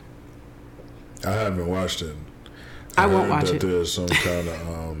 I haven't watched it. I won't watch it. There's some kind of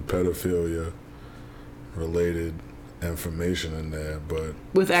pedophilia related information in there, but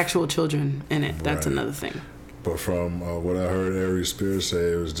with actual children in it, that's right. another thing. But from what I heard Aries Spears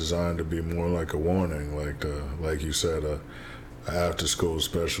say, it was designed to be more like a warning, like you said, a after school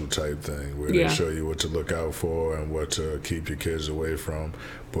special type thing where they show you what to look out for and what to keep your kids away from,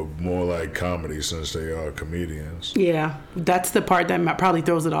 but more like comedy since they are comedians. Yeah, that's the part that probably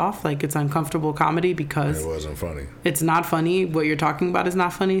throws it off. Like, it's uncomfortable comedy because it wasn't funny. It's not funny. What you're talking about is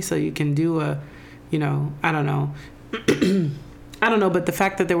not funny. So you can do I don't know. I don't know, but the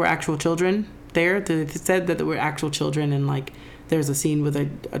fact that there were actual children there, they said that there were actual children, and like there's a scene with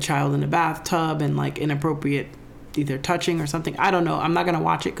a child in a bathtub and like inappropriate either touching or something. I don't know. I'm not going to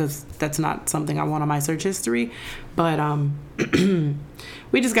watch it because that's not something I want on my search history. But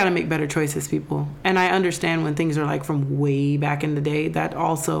we just got to make better choices, people. And I understand when things are like from way back in the day, that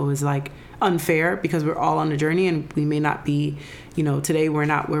also is like unfair because we're all on a journey and we may not be, today we're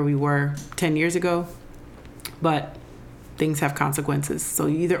not where we were 10 years ago. But things have consequences. So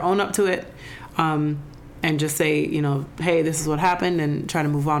you either own up to it and just say, hey, this is what happened, and try to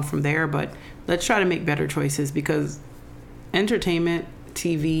move on from there. But let's try to make better choices, because entertainment,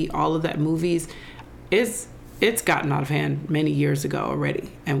 TV, all of that, movies, it's gotten out of hand many years ago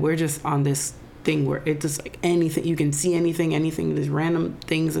already. And we're just on this thing where it's just like anything, you can see anything, there's random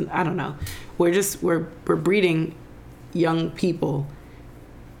things, and I don't know. We're breeding young people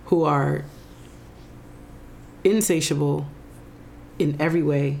who are insatiable in every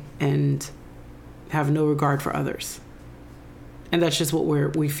way and have no regard for others. And that's just what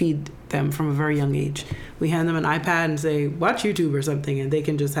we feed them from a very young age. We hand them an iPad and say, watch YouTube or something, and they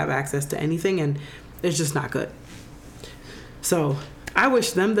can just have access to anything, and it's just not good. So I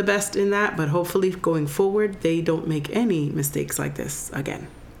wish them the best in that, but hopefully going forward, they don't make any mistakes like this again.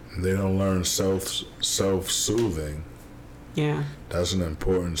 They don't learn self-soothing. Yeah. That's an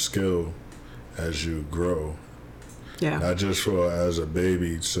important skill as you grow. Yeah. Not just as a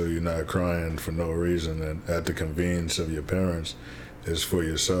baby, so you're not crying for no reason and at the convenience of your parents. It's for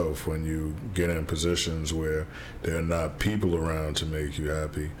yourself when you get in positions where there are not people around to make you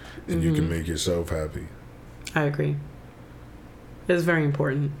happy, and you can make yourself happy. I agree. It's very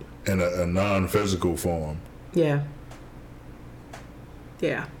important. In a non-physical form. Yeah.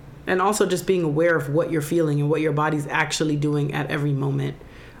 Yeah. And also just being aware of what you're feeling and what your body's actually doing at every moment.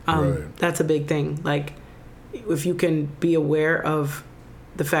 Right. That's a big thing. Like, if you can be aware of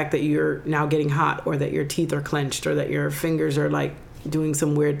the fact that you're now getting hot, or that your teeth are clenched, or that your fingers are like doing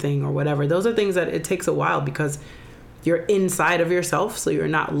some weird thing or whatever. Those are things that it takes a while because you're inside of yourself, so you're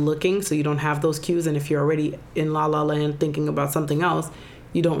not looking, so you don't have those cues. And if you're already in la la land thinking about something else,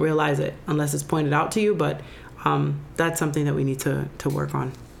 you don't realize it unless it's pointed out to you. But that's something that we need to work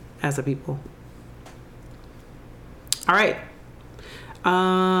on as a people. All right.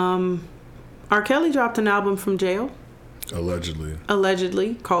 R. Kelly dropped an album from jail.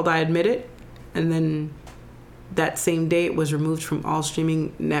 Allegedly, called I Admit It. And then that same day it was removed from all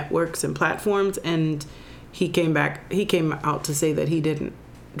streaming networks and platforms. And he came out to say that he didn't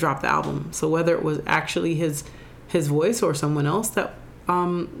drop the album. So whether it was actually his voice or someone else that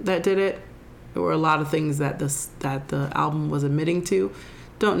did it, there were a lot of things that the album was admitting to.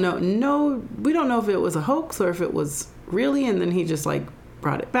 Don't know. No, we don't know if it was a hoax or if it was really, and then he just like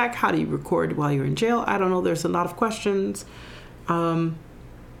brought it back. How do you record while you're in jail? I don't know. There's a lot of questions. But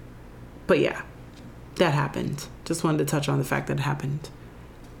yeah, that happened. Just wanted to touch on the fact that it happened.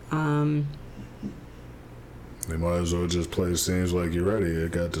 They might as well just play Seems Like You're Ready.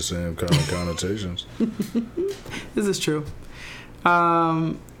 It got the same kind of connotations. This is true.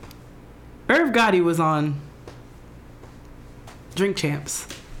 Irv Gotti was on Drink Champs.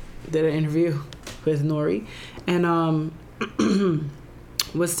 Did an interview with Nori. And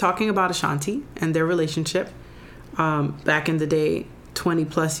was talking about Ashanti and their relationship. Back in the day, 20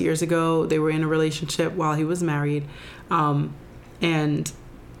 plus years ago, they were in a relationship while he was married. And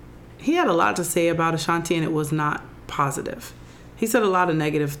he had a lot to say about Ashanti, and it was not positive. He said a lot of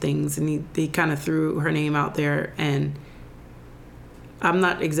negative things, and he kind of threw her name out there, and I'm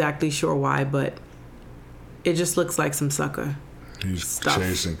not exactly sure why, but it just looks like some sucker. He's stuff.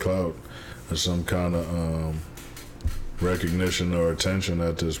 Chasing clout or some kind of recognition or attention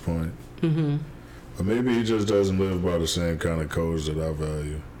at this point. Mm-hmm. Or maybe he just doesn't live by the same kind of codes that I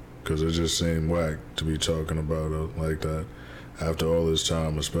value, because it just seemed whack to be talking about it like that after all this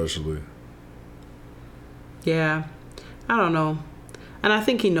time, especially. Yeah, I don't know. And I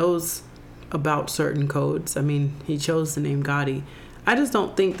think he knows about certain codes. I mean, he chose the name Gotti. I just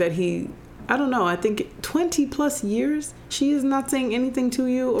don't think that I don't know. I think 20 plus years, she is not saying anything to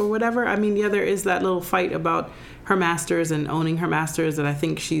you or whatever. I mean, yeah, there is that little fight about her masters and owning her masters that I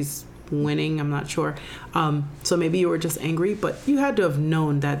think she's winning. I'm not sure. So maybe you were just angry, but you had to have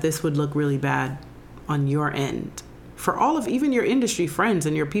known that this would look really bad on your end for all of even your industry friends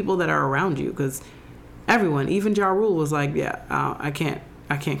and your people that are around you, because everyone, even Ja Rule, was like, yeah, I can't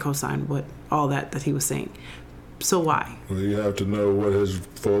co-sign what all that he was saying. So why? Well, you have to know what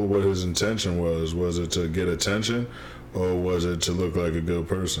his intention was. Was it to get attention, or was it to look like a good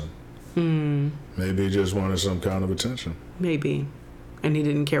person? Maybe he just wanted some kind of attention. Maybe. And he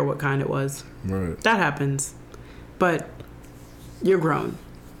didn't care what kind it was. Right. That happens. But you're grown.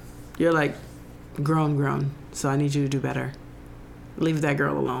 You're like grown. So I need you to do better. Leave that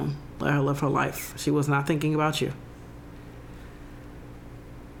girl alone. Let her live her life. She was not thinking about you.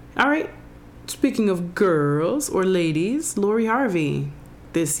 All right. Speaking of girls or ladies, Lori Harvey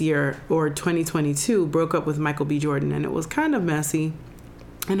this year, or 2022, broke up with Michael B. Jordan, and it was kind of messy.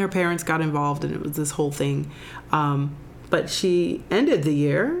 And her parents got involved, and it was this whole thing. But she ended the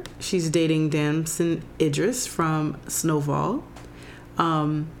year. She's dating Damson Idris from Snowfall.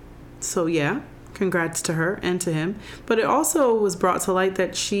 So yeah, congrats to her and to him. But it also was brought to light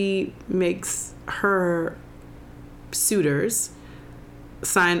that she makes her suitors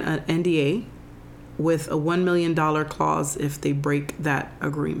sign an NDA with a $1 million clause if they break that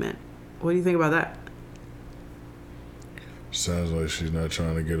agreement. What do you think about that? Sounds like she's not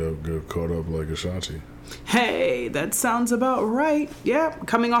trying to get caught up like Ashanti. Hey, that sounds about right. Yeah,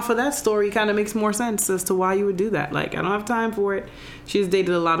 coming off of that story kind of makes more sense as to why you would do that. Like, I don't have time for it. She's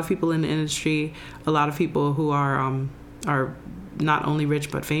dated a lot of people in the industry, a lot of people who are not only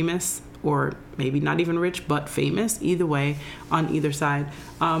rich but famous, or maybe not even rich but famous, either way, on either side.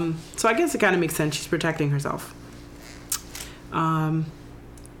 So I guess it kind of makes sense. She's protecting herself. Another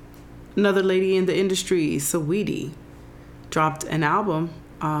lady in the industry, Saweetie, dropped an album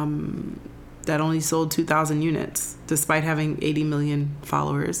that only sold 2,000 units, despite having 80 million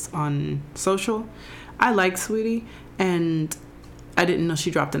followers on social. I like Saweetie, and I didn't know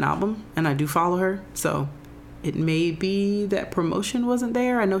she dropped an album, and I do follow her, so it may be that promotion wasn't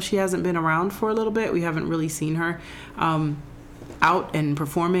there. I know she hasn't been around for a little bit. We haven't really seen her out and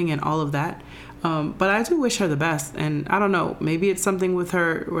performing and all of that. But I do wish her the best, and I don't know, maybe it's something with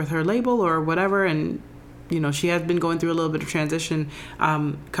her label or whatever, and you know, she has been going through a little bit of transition,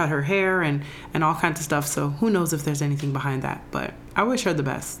 cut her hair and all kinds of stuff. So who knows if there's anything behind that, but I wish her the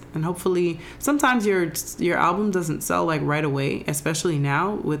best. And hopefully sometimes your album doesn't sell like right away, especially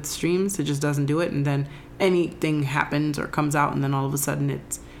now with streams, it just doesn't do it. And then anything happens or comes out and then all of a sudden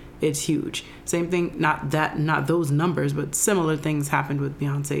it's huge. Same thing, not those numbers, but similar things happened with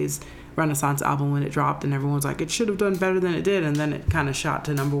Beyonce's Renaissance album when it dropped, and everyone's like, it should have done better than it did, and then it kind of shot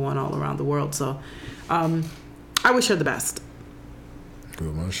to #1 all around the world. So I wish her the best.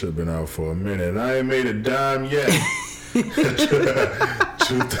 Well, my shit been out for a minute, and I ain't made a dime yet.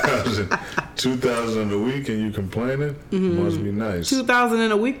 2,000 a week, and you complaining? Must be nice. 2,000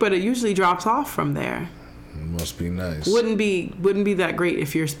 in a week, but it usually drops off from there. It must be nice. Wouldn't be that great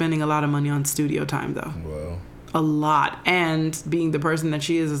if you're spending a lot of money on studio time, though. Well, a lot. And being the person that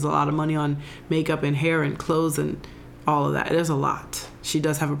she is a lot of money on makeup and hair and clothes and all of that. It is a lot. She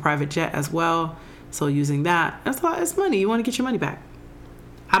does have a private jet as well, so using that, that's a lot. It's money. You want to get your money back.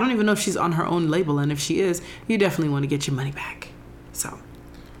 I don't even know if she's on her own label, and if she is, you definitely want to get your money back. So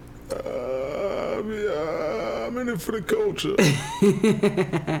I'm in it for the culture.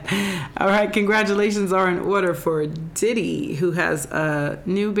 All right, congratulations are in order for Diddy, who has a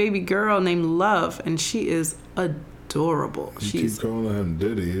new baby girl named Love, and she is adorable. Keep calling him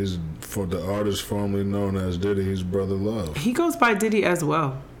Diddy. He's for the artist formerly known as Diddy. He's brother Love. He goes by Diddy as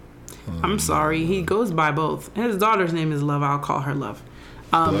well. I'm sorry, he goes by both. His daughter's name is Love. I'll call her Love.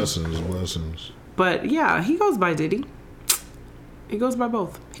 Blessings. But yeah, he goes by Diddy. He goes by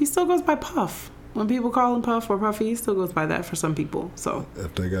both. He still goes by Puff. When people call him Puff or Puffy, he still goes by that for some people. So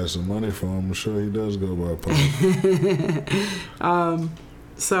if they got some money for him, I'm sure he does go by Puff.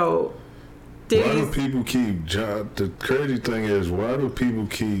 So why do people keep the crazy thing is, why do people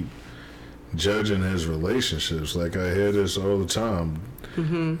keep judging his relationships? Like, I hear this all the time.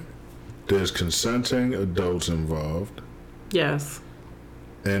 There's consenting adults involved. Yes.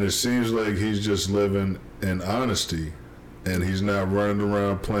 And it seems like he's just living in honesty, and he's not running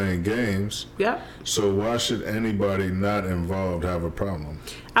around playing games. Yep. So why should anybody not involved have a problem?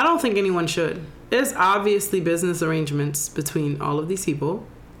 I don't think anyone should. There's obviously business arrangements between all of these people.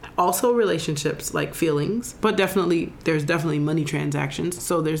 Also relationships, like feelings, but there's definitely money transactions.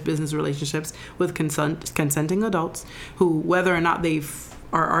 So there's business relationships with consenting adults who, whether or not they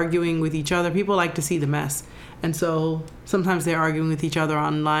are arguing with each other, people like to see the mess. And so sometimes they're arguing with each other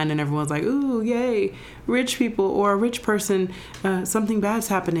online, and everyone's like, ooh, yay, rich people or a rich person, something bad's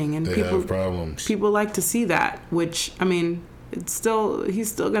happening. And they have problems. People like to see that, which, I mean, he's still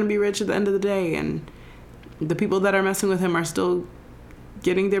going to be rich at the end of the day. And the people that are messing with him are still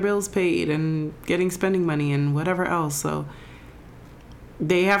getting their bills paid and getting spending money and whatever else. So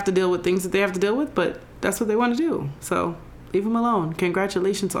they have to deal with things that they have to deal with, but that's what they want to do. So leave him alone.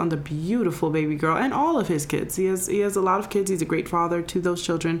 Congratulations on the beautiful baby girl and all of his kids. He has a lot of kids. He's a great father to those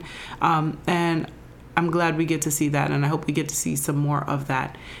children. And I'm glad we get to see that, and I hope we get to see some more of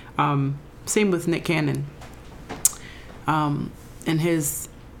that. Same with Nick Cannon and his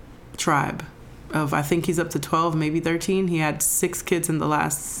tribe of, I think he's up to 12, maybe 13. He had 4 kids in the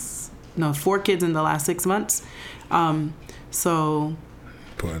last 6 months. So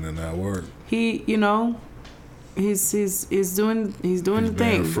putting in that work. He, he's doing the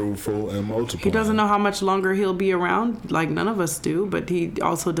thing. Fruitful and multiplying. He doesn't know how much longer he'll be around, like none of us do, but he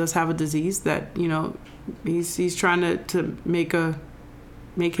also does have a disease that, he's trying to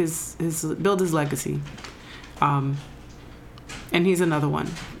build his legacy. And he's another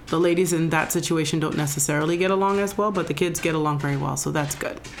one. The ladies in that situation don't necessarily get along as well, but the kids get along very well, so that's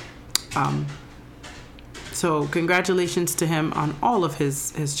good. So congratulations to him on all of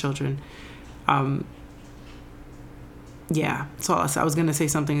his children. Yeah, so I was going to say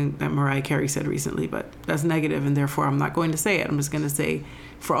something that Mariah Carey said recently, but that's negative, and therefore I'm not going to say it. I'm just going to say,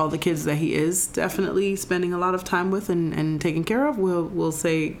 for all the kids that he is definitely spending a lot of time with and taking care of, we'll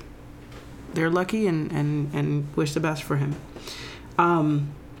say they're lucky and wish the best for him.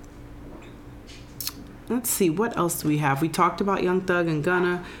 Let's see, what else do we have? We talked about Young Thug and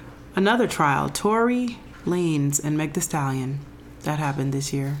Gunna. Another trial, Tory Lanez and Meg Thee Stallion. That happened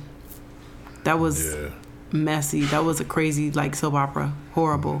this year. That was messy. That was a crazy, soap opera.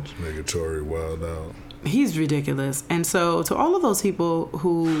 Horrible. Nigga Tory wild out. He's ridiculous. And so to all of those people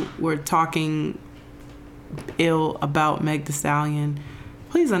who were talking ill about Meg Thee Stallion,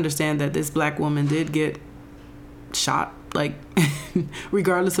 please understand that this black woman did get shot.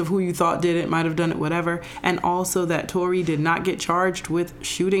 Regardless of who you thought did it, might have done it, whatever. And also that Tory did not get charged with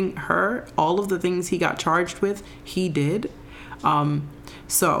shooting her. All of the things he got charged with, he did.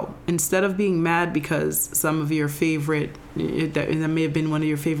 So instead of being mad because some of your favorite, that may have been one of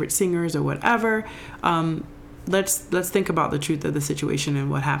your favorite singers or whatever, let's think about the truth of the situation and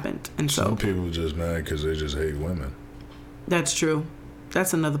what happened. And so some people are just mad because they just hate women. That's true.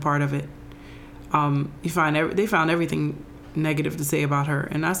 That's another part of it. They found everything negative to say about her,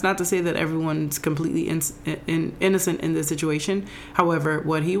 and that's not to say that everyone's completely innocent in this situation. However,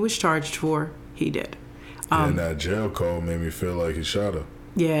 what he was charged for, he did. And that jail call made me feel like he shot her.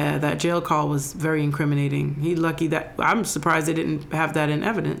 Yeah, that jail call was very incriminating. He lucky that I'm surprised they didn't have that in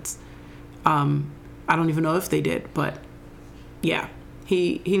evidence. I don't even know if they did, but yeah,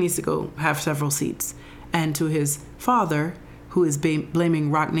 he needs to go have several seats. And to his father, who is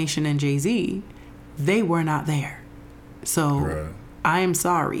blaming Rock Nation and Jay-Z, they were not there. So Right. I am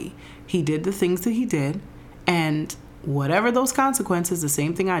sorry. He did the things that he did, and whatever those consequences, the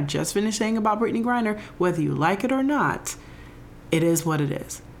same thing I just finished saying about Brittany Griner, whether you like it or not, it is what it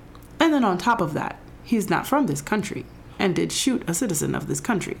is. And then on top of that, he's not from this country and did shoot a citizen of this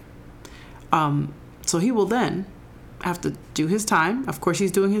country. So he will then have to do his time. Of course,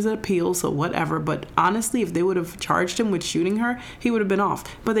 he's doing his appeal, so whatever. But honestly, if they would have charged him with shooting her, he would have been off.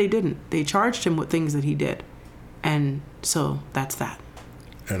 But they didn't. They charged him with things that he did. And so that's that.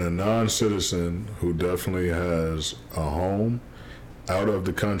 And a non-citizen who definitely has a home out of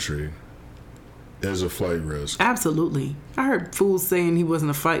the country is a flight risk. Absolutely. I heard fools saying he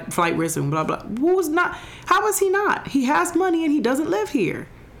wasn't a flight risk and blah, blah. Who's not? How is he not? He has money and he doesn't live here.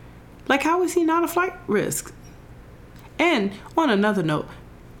 Like, how is he not a flight risk? And on another note,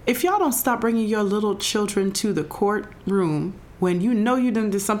 if y'all don't stop bringing your little children to the courtroom when you know you done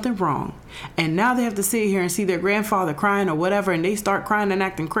did something wrong, and now they have to sit here and see their grandfather crying or whatever, and they start crying and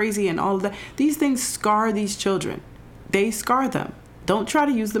acting crazy and all of that, these things scar these children. They scar them. Don't try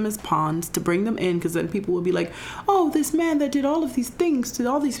to use them as pawns to bring them in, because then people will be like, oh, this man that did all of these things to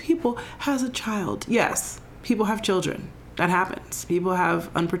all these people has a child. Yes, people have children. That happens. People have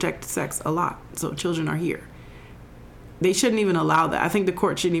unprotected sex a lot. So children are here. They shouldn't even allow that. I think the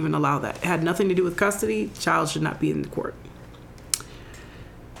court shouldn't even allow that. It had nothing to do with custody. Child should not be in the court.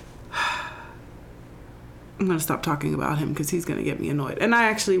 I'm going to stop talking about him because he's going to get me annoyed. And I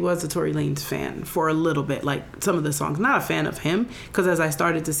actually was a Tory Lanez fan for a little bit, like some of the songs. Not a fan of him, because as I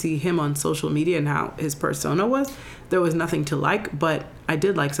started to see him on social media and how his persona was, there was nothing to like. But I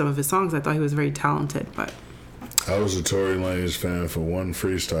did like some of his songs. I thought he was very talented. But I was a Tory Lanez fan for one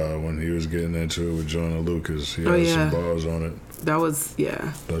freestyle when he was getting into it with Joyner Lucas. He had some bars on it. That was,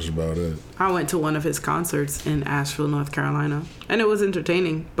 yeah. That's about it. I went to one of his concerts in Asheville, North Carolina. And it was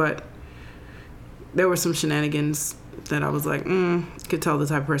entertaining, but there were some shenanigans that I was like, could tell the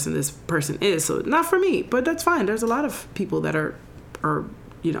type of person this person is. So not for me, but that's fine. There's a lot of people that are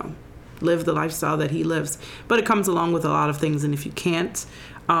live the lifestyle that he lives. But it comes along with a lot of things. And if you can't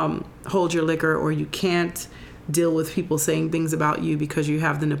hold your liquor, or you can't deal with people saying things about you because you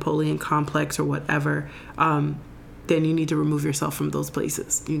have the Napoleon complex or whatever, then you need to remove yourself from those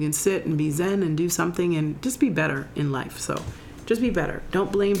places. You can sit and be zen and do something and just be better in life. So just be better.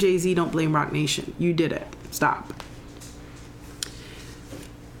 Don't blame Jay-Z. Don't blame Rock Nation. You did it. Stop.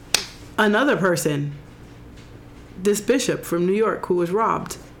 Another person, this bishop from New York who was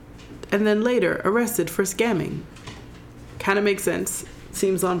robbed and then later arrested for scamming. Kind of makes sense.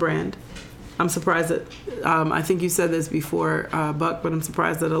 Seems on brand. I'm surprised that, I think you said this before, Buck, but I'm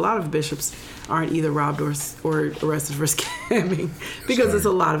surprised that a lot of bishops aren't either robbed or arrested for scamming, because there's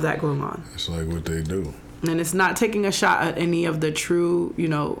a lot of that going on. It's like what they do. And it's not taking a shot at any of the true,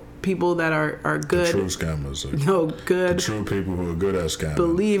 people that are good. The true scammers. Good. The true people who are good at scamming.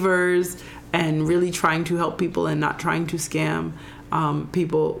 Believers and really trying to help people and not trying to scam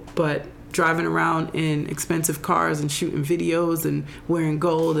people, but driving around in expensive cars and shooting videos and wearing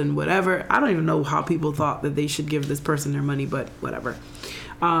gold and whatever. I don't even know how people thought that they should give this person their money, but whatever.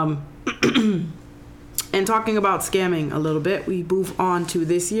 And talking about scamming a little bit, we move on to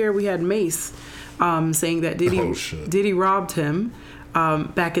this year. We had Mace saying that Diddy robbed him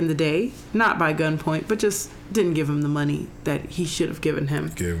back in the day, not by gunpoint, but just didn't give him the money that he should have given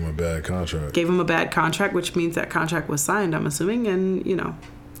him. Gave him a bad contract. Gave him a bad contract, which means that contract was signed, I'm assuming, and,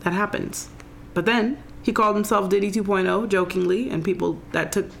 that happens. But then he called himself Diddy 2.0 jokingly, and people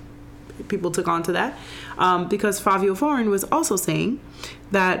took on to that because Fabio Foreign was also saying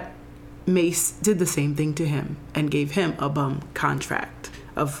that Mace did the same thing to him and gave him a bum contract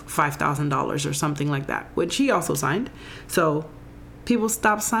of $5,000 or something like that, which he also signed. So people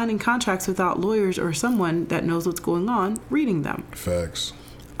stop signing contracts without lawyers or someone that knows what's going on reading them. Facts.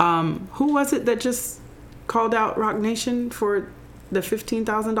 Who was it that just called out Rock Nation for the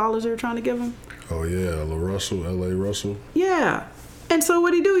 $15,000 they were trying to give him? Oh yeah, L.A. Russell. Yeah, and so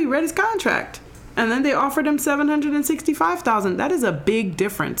what did he do? He read his contract, and then they offered him $765,000. That is a big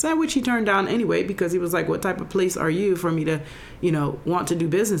difference, and which he turned down anyway because he was like, "What type of place are you for me to, want to do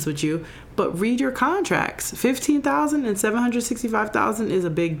business with you?" But read your contracts. $15,000 and $765,000 is a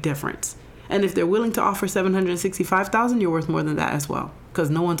big difference. And if they're willing to offer $765,000, you're worth more than that as well, because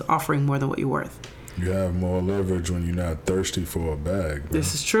no one's offering more than what you're worth. You have more leverage when you're not thirsty for a bag. Bro.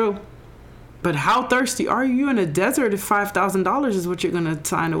 This is true. But how thirsty are you in a desert if $5,000 is what you're going to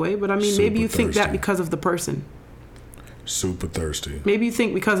sign away? But I mean, maybe you think that because of the person. Super thirsty. Maybe you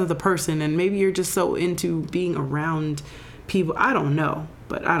think because of the person, and maybe you're just so into being around people. I don't know,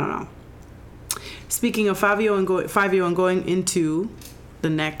 but I don't know. Speaking of Fabio and going into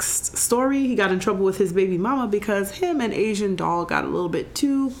the next story, he got in trouble with his baby mama because him and Asian Doll got a little bit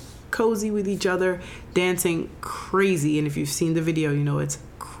too cozy with each other, dancing crazy. And if you've seen the video, you know it's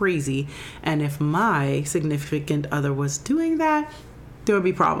crazy. And if my significant other was doing that, there would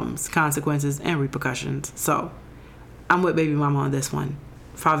be problems, consequences, and repercussions. So I'm with baby mama on this one.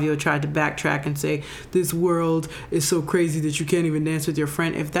 Fabio tried to backtrack and say, this world is so crazy that you can't even dance with your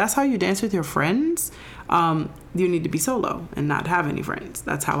friend. If that's how you dance with your friends, you need to be solo and not have any friends.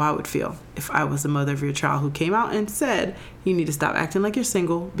 That's how I would feel if I was the mother of your child who came out and said, you need to stop acting like you're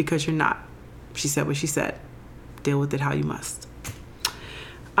single because you're not. She said what she said. Deal with it how you must.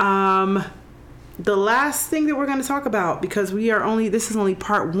 The last thing that we're going to talk about, because this is only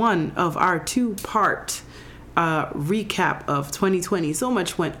part 1 of our 2-part recap of 2020. So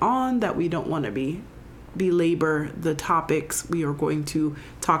much went on that we don't want to belabor the topics. We are going to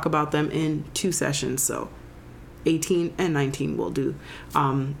talk about them in 2 sessions. So 18 and 19 we'll do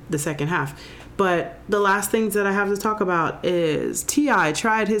the second half. But the last things that I have to talk about is T.I.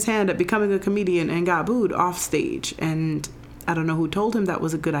 tried his hand at becoming a comedian and got booed off stage. And I don't know who told him that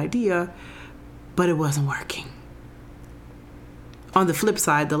was a good idea, but it wasn't working. On the flip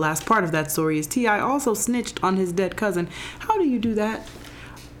side, the last part of that story is T.I. also snitched on his dead cousin. How do you do that?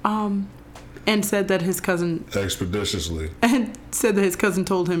 And said that his cousin... Expeditiously. And said that his cousin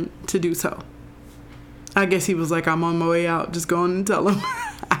told him to do so. I guess he was like, I'm on my way out. Just go on and tell him.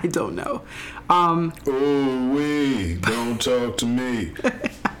 I don't know. Don't talk to me.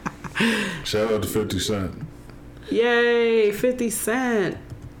 Shout out to 50 Cent. Yay, 50 Cent.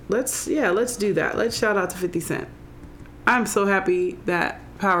 Let's do that. Let's shout out to 50 Cent. I'm so happy that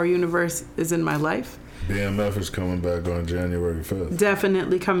Power Universe is in my life. BMF is coming back on January 5th.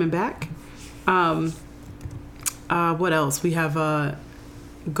 Definitely coming back. What else? We have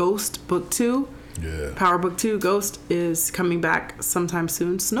Ghost Book 2. Yeah. Power Book 2, Ghost is coming back sometime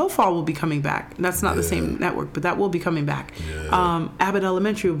soon. Snowfall will be coming back. That's not the same network, but that will be coming back. Yeah. Abbott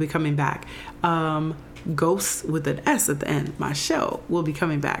Elementary will be coming back. Ghosts with an S at the end, my show, will be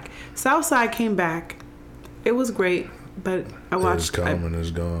coming back. Southside came back. It was great. But I watched. It's coming,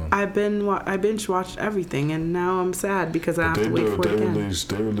 it's gone. I binge watched everything, and now I'm sad because I have to wait for it again.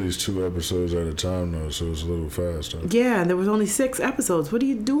 They released 2 episodes at a time though, so it's a little faster. Yeah, and there was only 6 episodes. What are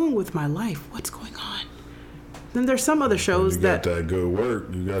you doing with my life? What's going on? Then there's some other shows you got that good work.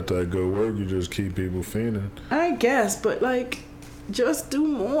 You just keep people feeding. I guess, but like, just do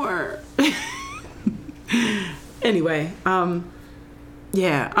more. Anyway,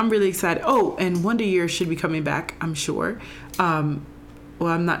 yeah, I'm really excited. Oh, and Wonder Years should be coming back, I'm sure. Well,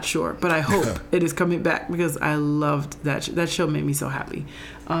 I'm not sure, but I hope it is coming back because I loved that. That show made me so happy.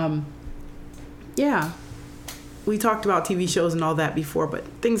 Yeah, we talked about TV shows and all that before, but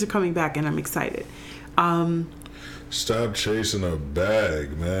things are coming back and I'm excited. Stop chasing a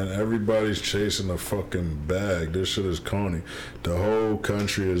bag, man. Everybody's chasing a fucking bag. This shit is corny. The whole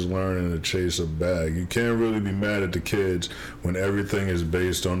country is learning to chase a bag. You can't really be mad at the kids when everything is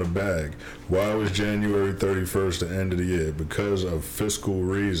based on a bag. Why was January 31st the end of the year? Because of fiscal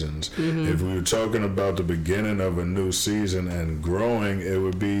reasons. Mm-hmm. If we were talking about the beginning of a new season and growing, it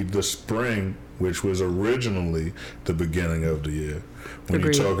would be the spring, which was originally the beginning of the year. When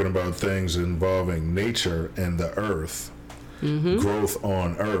Agreed. You're talking about things involving nature and the earth, mm-hmm. growth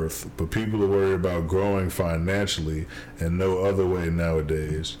on earth, but people are worried about growing financially and no other way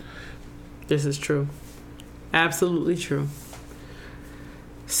nowadays. This is true. Absolutely true.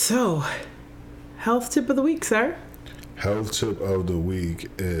 So, health tip of the week, sir? Health tip of the week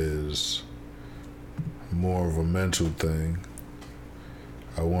is more of a mental thing.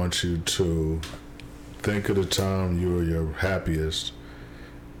 I want you to think of the time you were your happiest,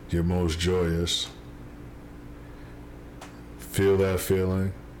 your most joyous. Feel that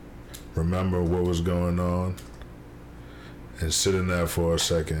feeling. Remember what was going on. And sit in that for a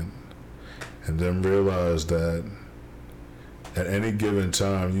second. And then realize that at any given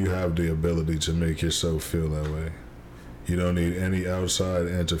time, you have the ability to make yourself feel that way. You don't need any outside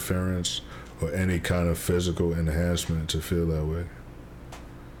interference or any kind of physical enhancement to feel that way.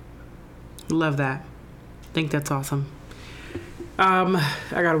 Love that. I think that's awesome. I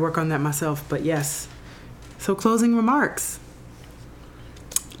got to work on that myself, but yes. So closing remarks.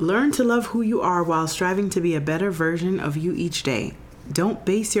 Learn to love who you are while striving to be a better version of you each day. Don't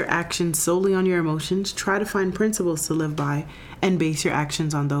base your actions solely on your emotions. Try to find principles to live by and base your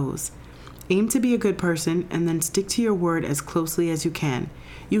actions on those. Aim to be a good person and then stick to your word as closely as you can.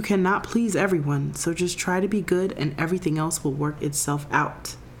 You cannot please everyone, so just try to be good and everything else will work itself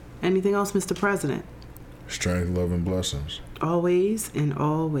out. Anything else, Mr. President? Strength, love, and blessings. Always and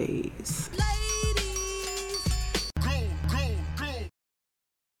always.